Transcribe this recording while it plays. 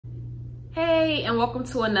Hey, and welcome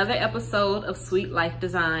to another episode of Sweet Life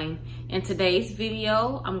Design. In today's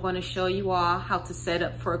video, I'm going to show you all how to set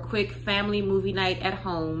up for a quick family movie night at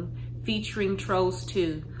home featuring Trolls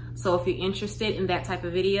 2. So if you're interested in that type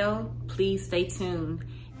of video, please stay tuned.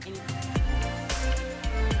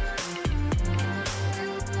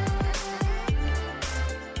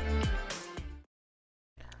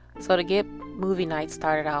 So to get movie night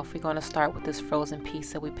started off, we're going to start with this frozen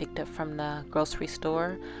pizza we picked up from the grocery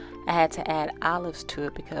store. I had to add olives to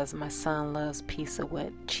it because my son loves pizza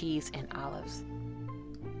with cheese and olives.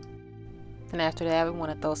 And after that, we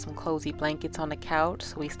want to throw some cozy blankets on the couch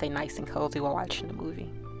so we stay nice and cozy while watching the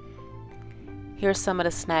movie. Here's some of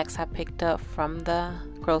the snacks I picked up from the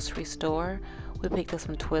grocery store. We picked up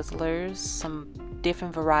some Twizzlers, some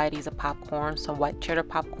different varieties of popcorn, some white cheddar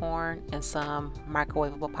popcorn and some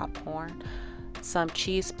microwavable popcorn, some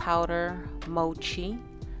cheese powder, mochi,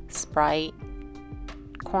 Sprite,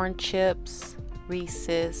 corn chips,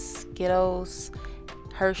 Reese's, Skittles,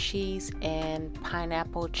 Hershey's, and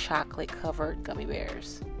pineapple chocolate covered gummy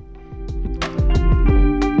bears.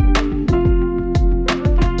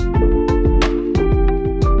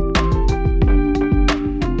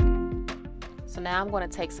 Now I'm going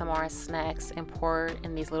to take some of our snacks and pour it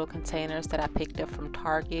in these little containers that I picked up from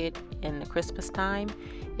Target in the Christmas time.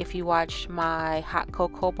 If you watch my hot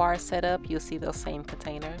cocoa bar setup, you'll see those same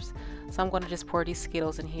containers. So I'm going to just pour these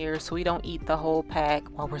Skittles in here so we don't eat the whole pack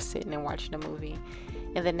while we're sitting and watching the movie.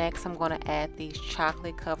 And then next I'm going to add these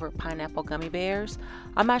chocolate covered pineapple gummy bears.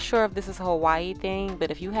 I'm not sure if this is a Hawaii thing,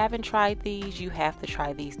 but if you haven't tried these, you have to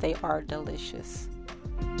try these. They are delicious.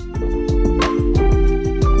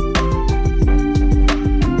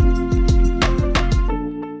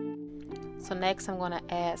 So next I'm going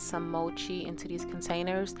to add some mochi into these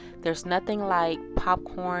containers. There's nothing like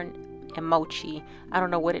popcorn and mochi. I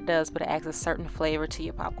don't know what it does, but it adds a certain flavor to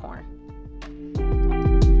your popcorn.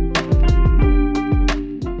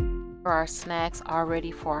 For our snacks are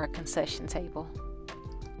ready for our concession table.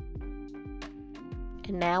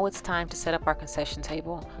 And now it's time to set up our concession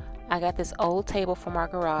table. I got this old table from our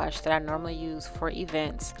garage that I normally use for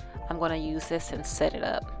events. I'm going to use this and set it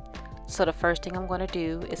up. So the first thing I'm going to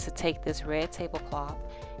do is to take this red tablecloth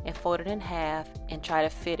and fold it in half and try to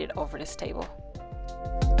fit it over this table.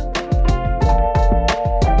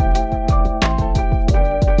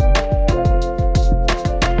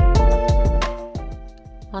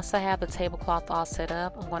 Once I have the tablecloth all set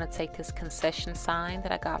up, I'm going to take this concession sign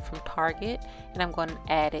that I got from Target and I'm going to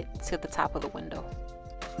add it to the top of the window.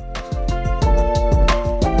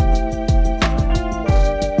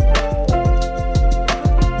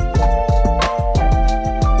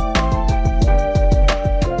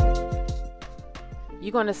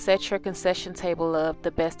 You're going to set your concession table up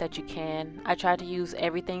the best that you can. I tried to use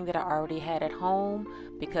everything that I already had at home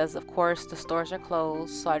because of course the stores are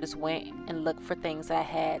closed, so I just went and looked for things I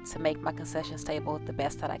had to make my concession table the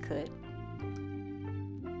best that I could.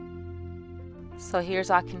 So here's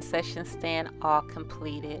our concession stand all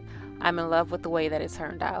completed. I'm in love with the way that it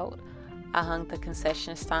turned out. I hung the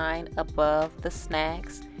concession sign above the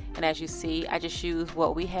snacks, and as you see, I just used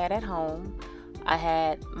what we had at home. I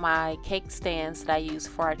had my cake stands that I use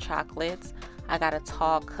for our chocolates. I got a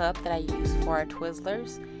tall cup that I use for our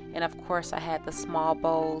Twizzlers. And of course I had the small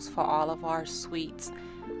bowls for all of our sweets.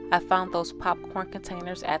 I found those popcorn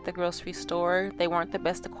containers at the grocery store. They weren't the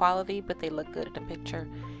best of quality, but they look good in the picture.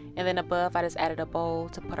 And then above I just added a bowl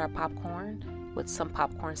to put our popcorn with some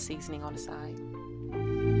popcorn seasoning on the side.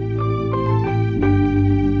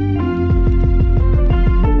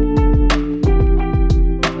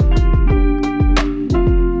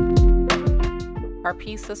 Our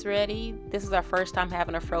pizza's ready. This is our first time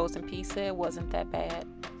having a frozen pizza. It wasn't that bad.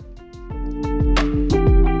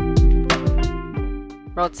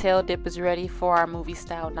 Rotel dip is ready for our movie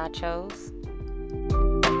style nachos.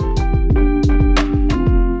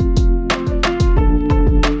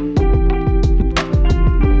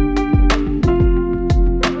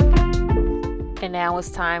 And now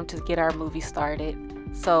it's time to get our movie started.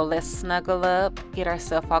 So let's snuggle up, get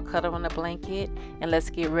ourselves all cuddled on a blanket, and let's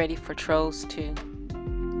get ready for Trolls 2.